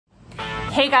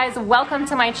Hey guys, welcome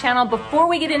to my channel. Before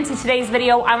we get into today's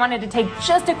video, I wanted to take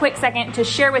just a quick second to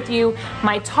share with you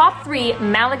my top 3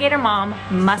 Maligator Mom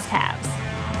must-haves.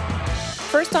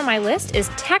 First on my list is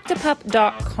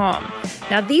Tactipup.com.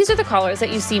 Now these are the collars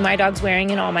that you see my dogs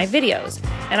wearing in all my videos,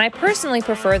 and I personally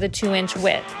prefer the 2-inch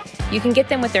width. You can get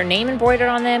them with their name embroidered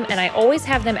on them, and I always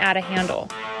have them at a handle.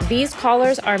 These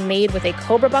collars are made with a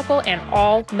cobra buckle and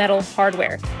all metal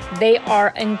hardware. They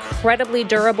are incredibly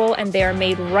durable and they are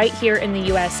made right here in the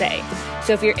USA.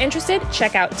 So if you're interested,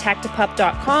 check out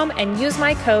Tactipup.com and use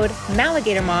my code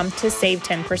maligatormom to save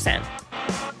 10%.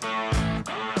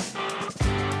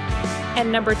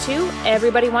 And number 2,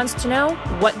 everybody wants to know,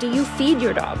 what do you feed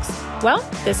your dogs? Well,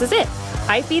 this is it.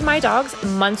 I feed my dogs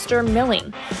Munster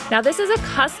milling. Now this is a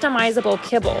customizable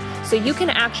kibble, so you can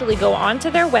actually go onto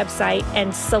their website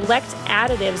and select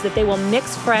additives that they will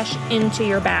mix fresh into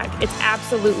your bag. It's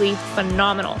absolutely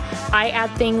phenomenal. I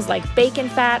add things like bacon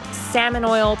fat, salmon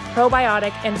oil,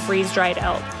 probiotic, and freeze-dried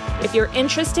elk. If you're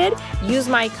interested, use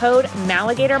my code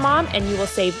maligatormom and you will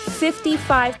save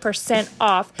 55%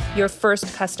 off your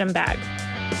first custom bag.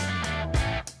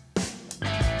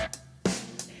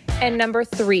 And number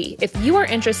 3, if you are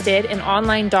interested in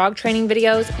online dog training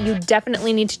videos, you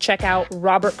definitely need to check out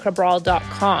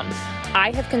robertcabral.com.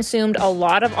 I have consumed a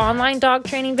lot of online dog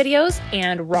training videos,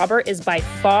 and Robert is by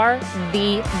far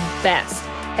the best.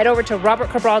 Head over to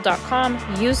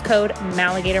robertcabral.com, use code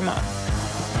maligatormom.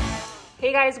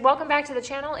 Hey guys, welcome back to the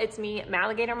channel. It's me,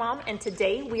 Maligator Mom, and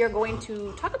today we are going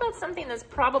to talk about something that's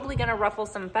probably gonna ruffle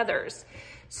some feathers.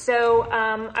 So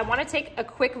I wanna take a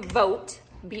quick vote.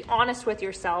 Be honest with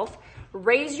yourself.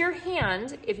 Raise your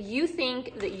hand if you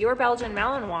think that your Belgian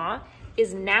Malinois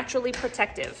is naturally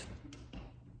protective.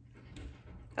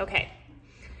 Okay.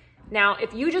 Now,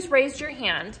 if you just raised your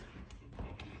hand,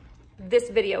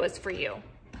 this video is for you.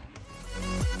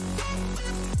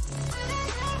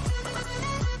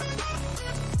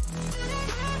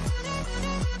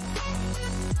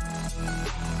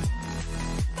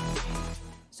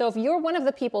 So if you're one of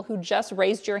the people who just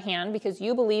raised your hand because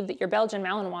you believe that your Belgian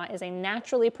Malinois is a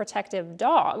naturally protective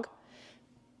dog,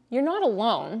 you're not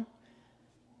alone.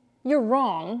 You're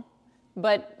wrong,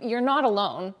 but you're not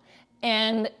alone.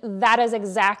 And that is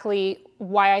exactly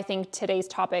why I think today's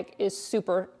topic is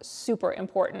super, super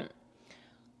important.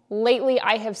 Lately,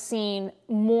 I have seen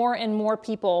more and more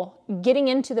people getting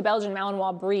into the Belgian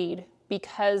Malinois breed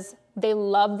because they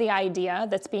love the idea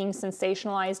that's being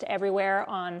sensationalized everywhere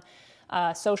on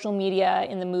social media,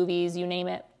 in the movies, you name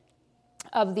it,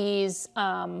 of these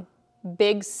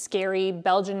big, scary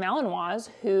Belgian Malinois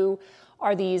who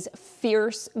are these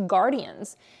fierce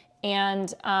guardians.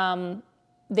 And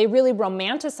they really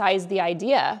romanticize the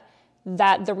idea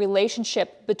that the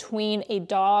relationship between a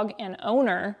dog and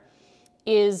owner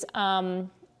is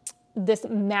this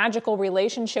magical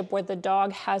relationship where the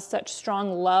dog has such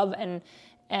strong love and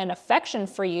affection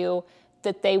for you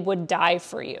that they would die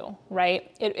for you, right?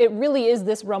 It really is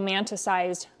this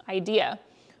romanticized idea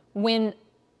when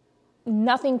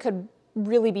nothing could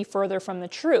really be further from the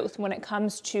truth when it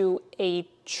comes to a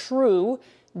true,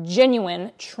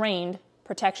 genuine, trained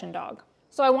protection dog.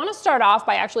 So I wanna start off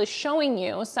by actually showing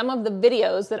you some of the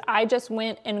videos that I just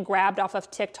went and grabbed off of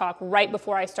TikTok right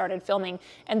before I started filming.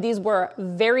 And these were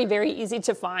very, very easy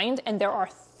to find, and there are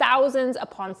thousands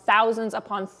upon thousands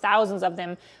upon thousands of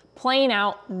them playing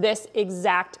out this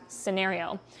exact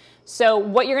scenario. So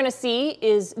what you're gonna see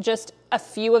is just a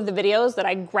few of the videos that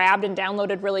I grabbed and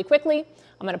downloaded really quickly.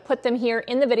 I'm gonna put them here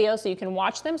in the video so you can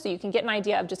watch them, so you can get an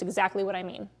idea of just exactly what I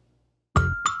mean.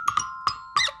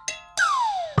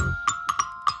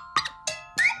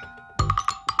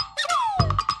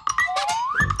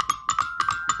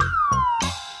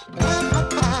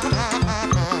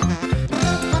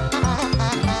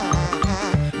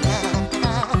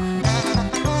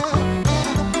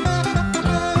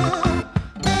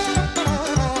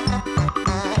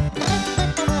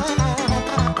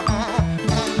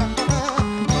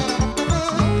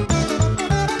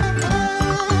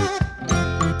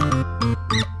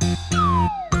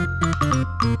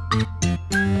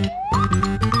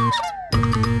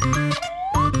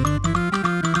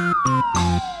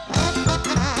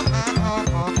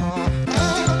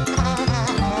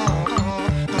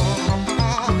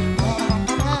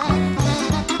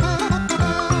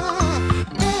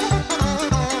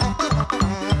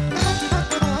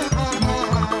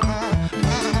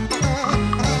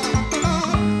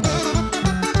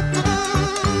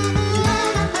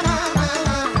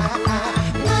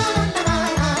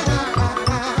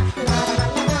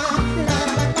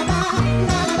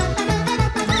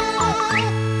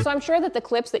 I'm sure that the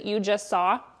clips that you just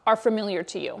saw are familiar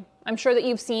to you. I'm sure that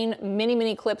you've seen many,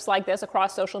 many clips like this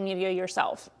across social media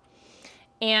yourself.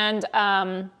 And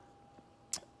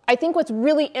I think what's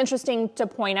really interesting to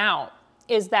point out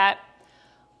is that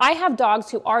I have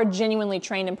dogs who are genuinely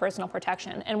trained in personal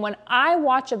protection. And when I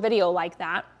watch a video like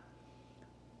that,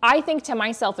 I think to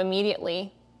myself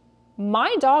immediately,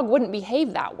 my dog wouldn't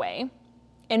behave that way.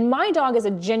 And my dog is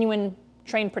a genuine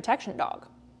trained protection dog.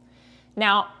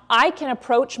 Now, I can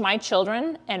approach my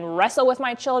children and wrestle with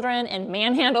my children and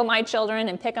manhandle my children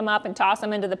and pick them up and toss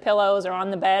them into the pillows or on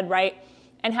the bed, right?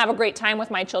 And have a great time with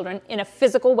my children in a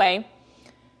physical way.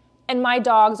 And my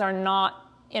dogs are not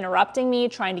interrupting me,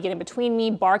 trying to get in between me,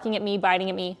 barking at me, biting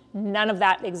at me. None of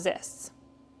that exists.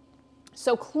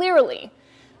 So clearly,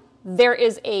 there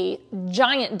is a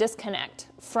giant disconnect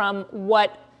from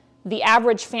what the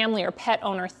average family or pet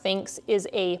owner thinks is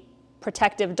a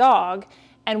protective dog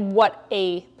and what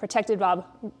a protective dog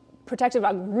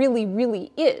really,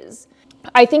 really is.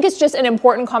 I think it's just an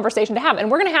important conversation to have,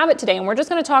 and we're going to have it today, and we're just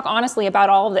going to talk honestly about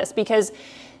all of this, because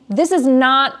this is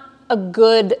not a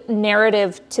good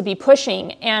narrative to be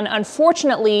pushing. And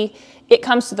unfortunately, it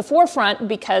comes to the forefront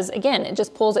because, again, it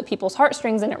just pulls at people's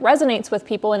heartstrings and it resonates with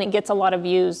people and it gets a lot of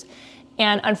views.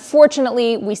 And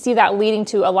unfortunately, we see that leading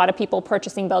to a lot of people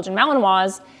purchasing Belgian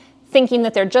Malinois, thinking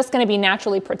that they're just going to be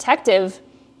naturally protective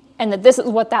and that this is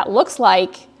what that looks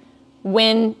like,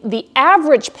 when the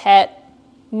average pet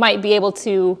might be able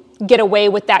to get away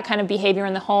with that kind of behavior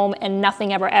in the home and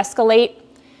nothing ever escalate.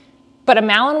 But a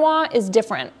Malinois is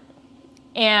different.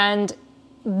 And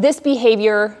this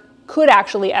behavior could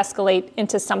actually escalate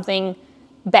into something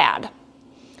bad,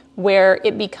 where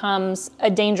it becomes a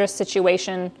dangerous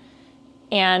situation,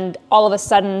 and all of a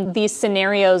sudden these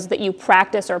scenarios that you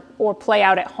practice or play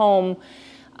out at home,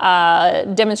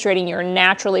 demonstrating your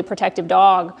naturally protective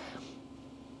dog,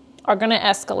 are going to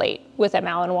escalate with a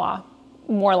Malinois,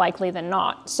 more likely than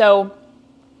not. So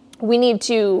we need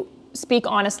to speak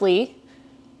honestly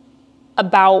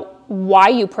about why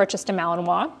you purchased a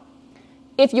Malinois.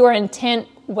 If your intent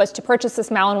was to purchase this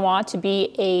Malinois to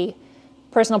be a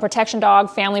personal protection dog,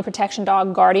 family protection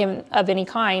dog, guardian of any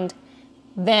kind,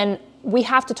 then we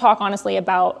have to talk honestly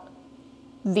about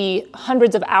the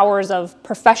hundreds of hours of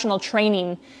professional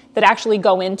training that actually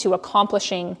go into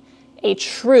accomplishing a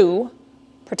true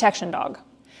protection dog.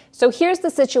 So here's the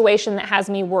situation that has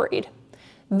me worried.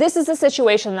 This is a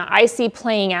situation that I see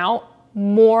playing out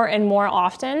more and more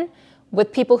often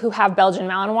with people who have Belgian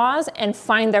Malinois and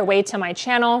find their way to my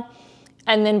channel.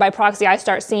 And then by proxy, I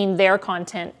start seeing their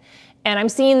content. And I'm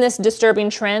seeing this disturbing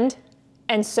trend.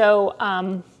 And so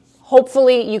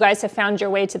hopefully you guys have found your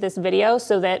way to this video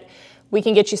so that we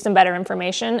can get you some better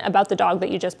information about the dog that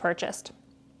you just purchased.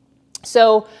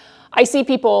 So I see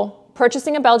people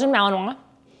purchasing a Belgian Malinois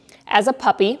as a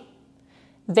puppy.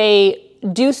 They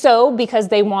do so because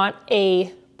they want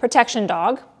a protection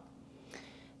dog.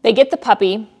 They get the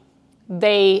puppy.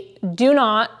 They do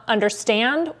not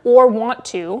understand or want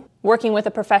to working with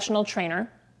a professional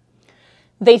trainer.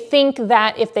 They think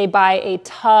that if they buy a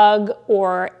tug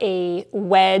or a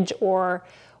wedge or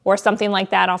something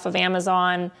like that off of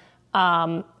Amazon,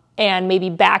 and maybe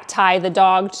back tie the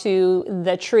dog to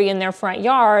the tree in their front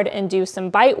yard and do some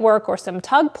bite work or some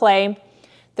tug play,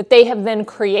 that they have then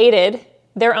created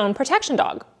their own protection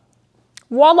dog.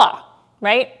 Voila,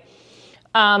 right?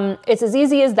 It's as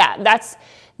easy as that.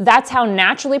 That's how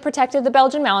naturally protected the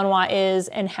Belgian Malinois is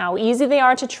and how easy they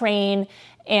are to train.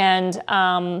 And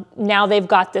now they've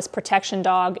got this protection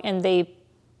dog and they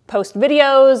post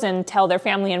videos and tell their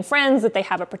family and friends that they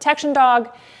have a protection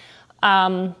dog.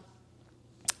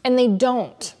 And they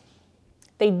don't.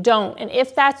 They don't. And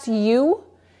if that's you,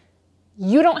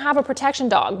 you don't have a protection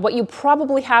dog. What you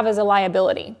probably have is a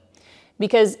liability.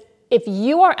 Because if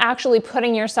you are actually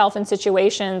putting yourself in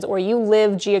situations or you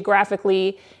live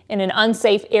geographically in an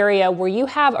unsafe area where you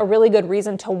have a really good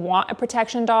reason to want a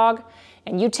protection dog,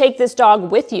 and you take this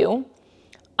dog with you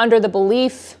under the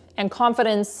belief and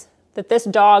confidence that this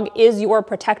dog is your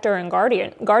protector and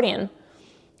guardian,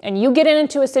 and you get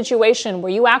into a situation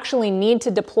where you actually need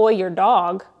to deploy your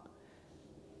dog,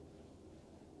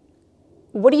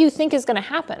 what do you think is going to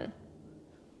happen?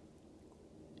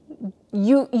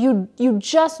 You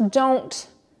just don't,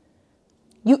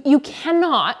 you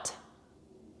cannot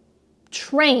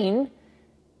train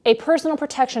a personal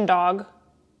protection dog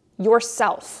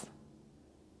yourself.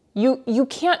 You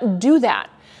can't do that.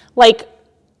 Like,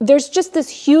 there's just this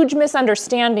huge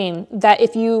misunderstanding that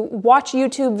if you watch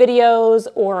YouTube videos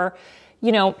or,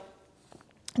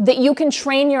 that you can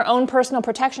train your own personal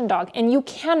protection dog, and you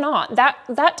cannot.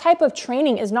 That type of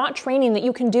training is not training that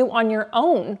you can do on your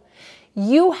own.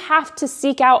 You have to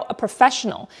seek out a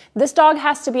professional. This dog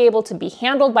has to be able to be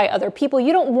handled by other people.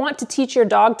 You don't want to teach your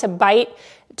dog to bite,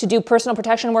 to do personal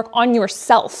protection work on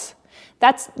yourself.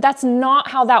 That's not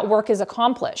how that work is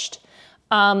accomplished.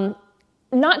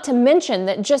 Not to mention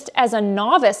that just as a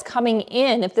novice coming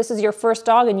in, if this is your first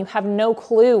dog and you have no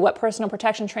clue what personal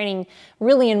protection training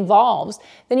really involves,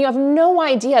 then you have no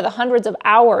idea the hundreds of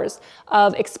hours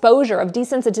of exposure, of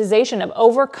desensitization, of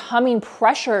overcoming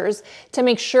pressures to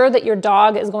make sure that your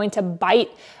dog is going to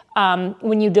bite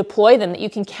when you deploy them, that you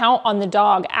can count on the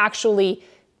dog actually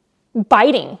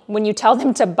biting when you tell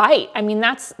them to bite. I mean,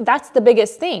 that's the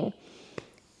biggest thing.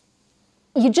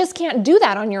 You just can't do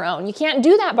that on your own. You can't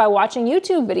do that by watching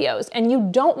YouTube videos, and you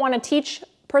don't want to teach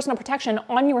personal protection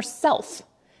on yourself.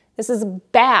 This is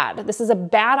bad. This is a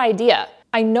bad idea.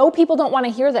 I know people don't want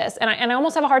to hear this, and I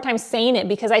almost have a hard time saying it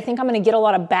because I think I'm going to get a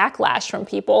lot of backlash from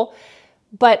people,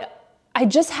 but I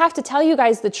just have to tell you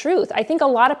guys the truth. I think a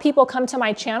lot of people come to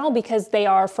my channel because they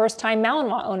are first-time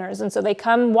Malinois owners, and so they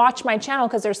come watch my channel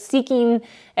because they're seeking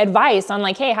advice on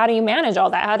like, hey, how do you manage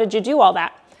all that? How did you do all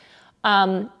that?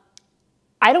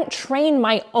 I don't train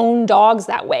my own dogs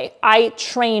that way. I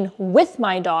train with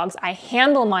my dogs, I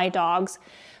handle my dogs,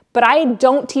 but I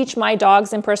don't teach my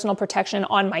dogs in personal protection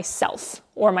on myself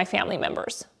or my family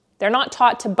members. They're not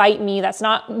taught to bite me. That's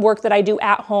not work that I do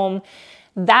at home.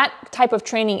 That type of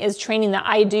training is training that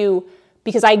I do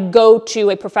because I go to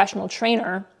a professional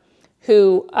trainer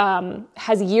who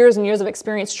has years and years of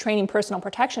experience training personal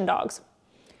protection dogs.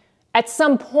 At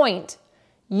some point,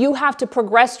 you have to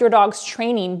progress your dog's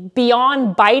training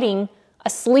beyond biting a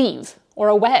sleeve or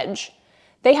a wedge.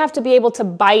 They have to be able to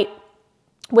bite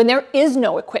when there is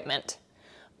no equipment.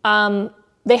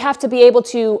 They have to be able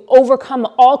to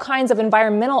overcome all kinds of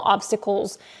environmental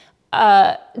obstacles,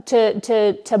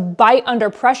 to bite under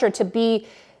pressure, to be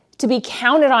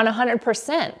counted on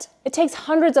 100%. It takes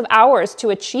hundreds of hours to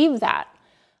achieve that.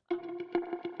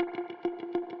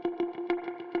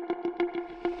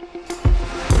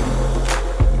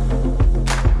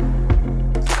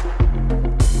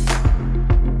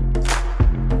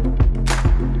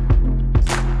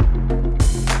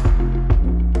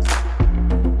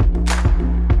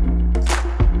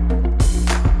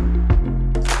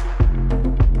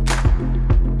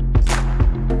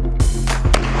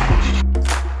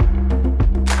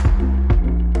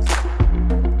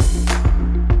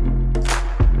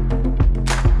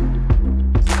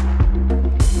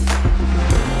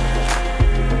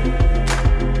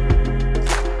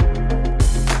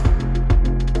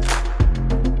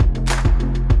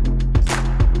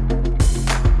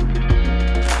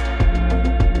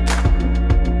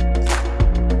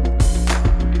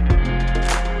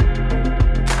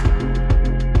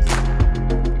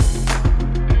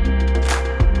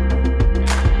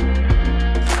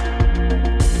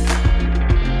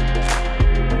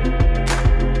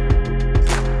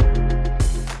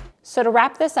 So to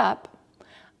wrap this up,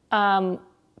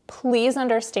 please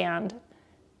understand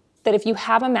that if you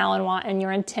have a Malinois and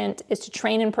your intent is to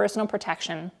train in personal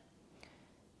protection,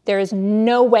 there is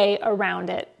no way around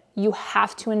it. You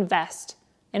have to invest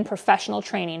in professional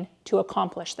training to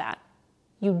accomplish that.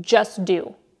 You just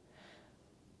do.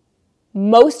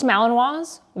 Most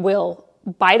Malinois will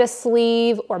bite a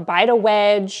sleeve or bite a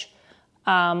wedge.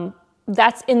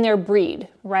 That's in their breed,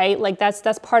 right? Like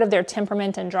that's part of their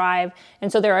temperament and drive. And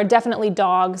so there are definitely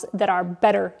dogs that are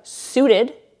better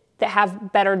suited, that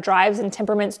have better drives and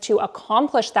temperaments to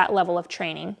accomplish that level of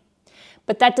training.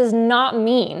 But that does not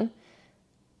mean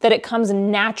that it comes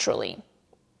naturally.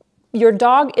 Your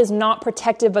dog is not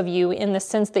protective of you in the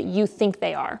sense that you think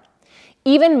they are.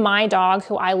 Even my dog,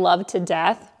 who I love to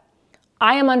death,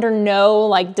 I am under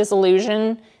no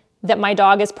disillusion that my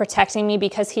dog is protecting me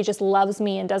because he just loves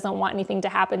me and doesn't want anything to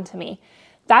happen to me.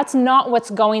 That's not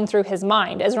what's going through his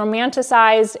mind. As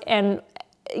romanticized and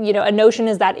a notion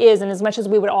as that is, and as much as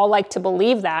we would all like to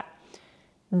believe that,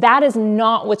 that is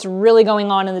not what's really going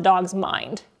on in the dog's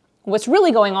mind. What's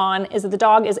really going on is that the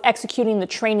dog is executing the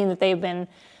training that they've been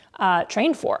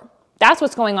trained for. That's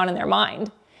what's going on in their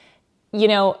mind.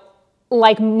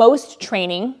 Like most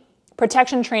training,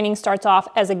 protection training starts off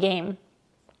as a game.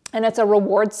 And it's a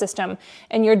reward system,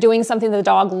 and you're doing something the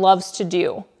dog loves to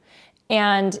do.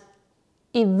 And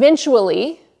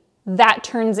eventually, that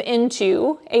turns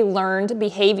into a learned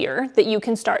behavior that you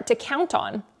can start to count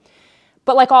on.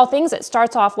 But like all things, it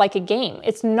starts off like a game.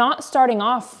 It's not starting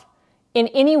off in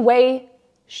any way,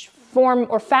 form,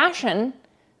 or fashion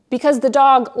because the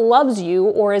dog loves you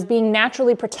or is being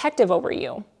naturally protective over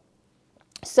you.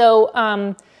 So,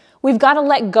 we've got to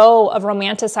let go of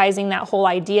romanticizing that whole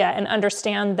idea and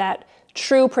understand that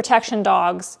true protection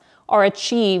dogs are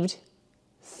achieved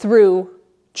through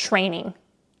training,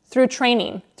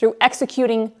 through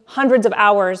executing hundreds of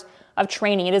hours of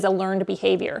training. It is a learned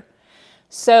behavior.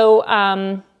 So,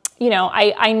 you know,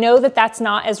 I know that that's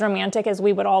not as romantic as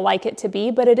we would all like it to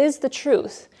be, but it is the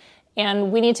truth.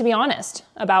 And we need to be honest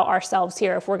about ourselves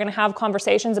here. If we're going to have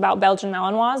conversations about Belgian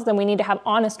Malinois, then we need to have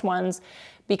honest ones,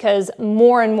 because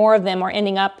more and more of them are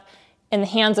ending up in the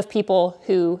hands of people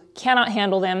who cannot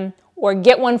handle them, or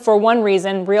get one for one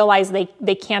reason, realize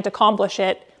they can't accomplish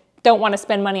it, don't want to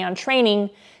spend money on training,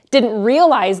 didn't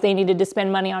realize they needed to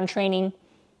spend money on training,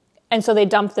 and so they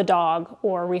dump the dog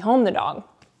or rehome the dog.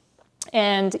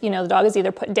 And, you know, the dog is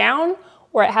either put down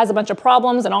or it has a bunch of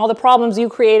problems, and all the problems you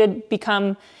created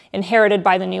become inherited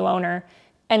by the new owner.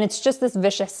 And it's just this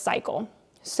vicious cycle.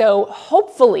 So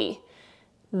hopefully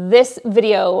this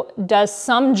video does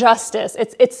some justice.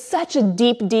 It's such a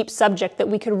deep, deep subject that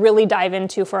we could really dive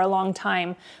into for a long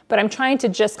time. But I'm trying to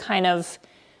just kind of,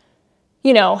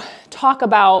 you know, talk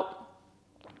about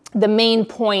the main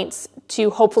points to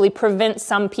hopefully prevent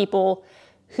some people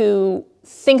who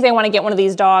think they want to get one of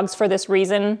these dogs for this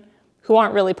reason, who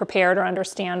aren't really prepared or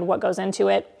understand what goes into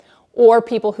it, or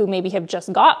people who maybe have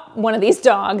just got one of these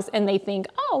dogs and they think,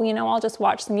 oh, you know, I'll just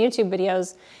watch some YouTube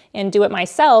videos and do it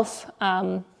myself.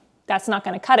 That's not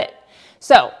going to cut it.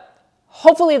 So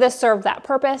hopefully this served that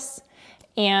purpose,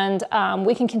 and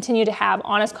we can continue to have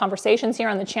honest conversations here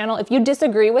on the channel. If you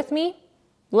disagree with me,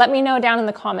 let me know down in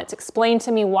the comments. Explain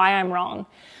to me why I'm wrong.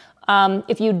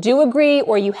 If you do agree,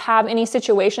 or you have any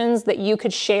situations that you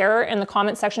could share in the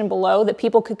comment section below that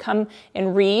people could come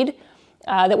and read,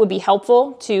 that would be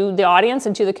helpful to the audience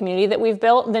and to the community that we've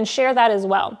built, then share that as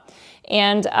well.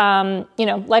 And, you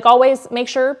know, like always, make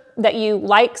sure that you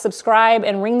like, subscribe,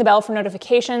 and ring the bell for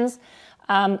notifications.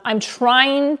 I'm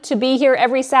trying to be here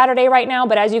every Saturday right now,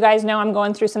 but as you guys know, I'm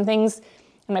going through some things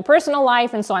in my personal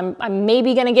life, and so I'm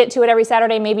maybe going to get to it every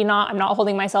Saturday, maybe not. I'm not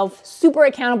holding myself super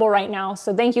accountable right now,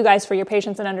 so thank you guys for your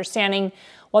patience and understanding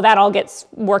while that all gets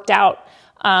worked out.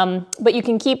 But you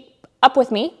can keep up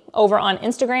with me over on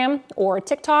Instagram or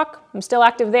TikTok. I'm still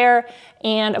active there.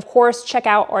 And of course, check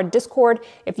out our Discord.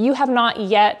 If you have not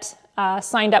yet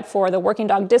signed up for the Working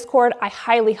Dog Discord, I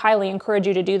highly, highly encourage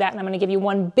you to do that. And I'm going to give you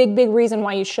one big, big reason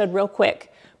why you should real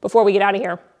quick before we get out of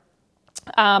here.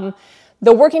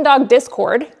 The Working Dog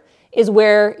Discord is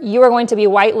where you are going to be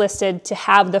whitelisted to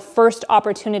have the first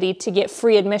opportunity to get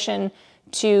free admission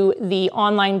to the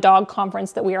online dog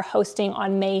conference that we are hosting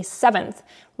on May 7th.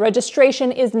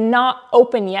 Registration is not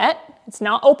open yet. It's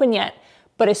not open yet,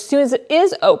 but as soon as it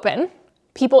is open,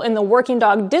 people in the Working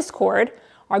Dog Discord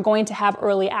are going to have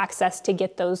early access to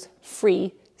get those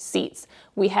free seats.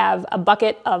 We have a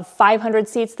bucket of 500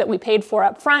 seats that we paid for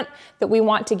up front that we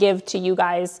want to give to you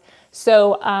guys.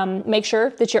 So make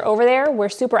sure that you're over there. We're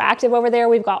super active over there.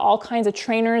 We've got all kinds of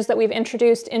trainers that we've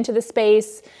introduced into the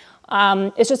space.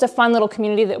 It's just a fun little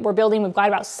community that we're building. We've got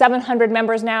about 700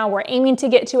 members now. We're aiming to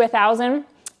get to 1,000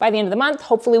 by the end of the month.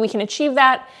 Hopefully we can achieve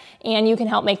that, and you can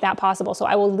help make that possible. So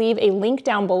I will leave a link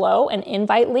down below, an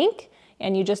invite link,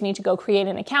 and you just need to go create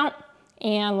an account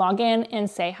and log in and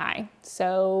say hi.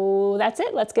 So that's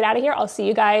it. Let's get out of here. I'll see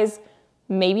you guys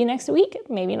maybe next week,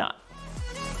 maybe not.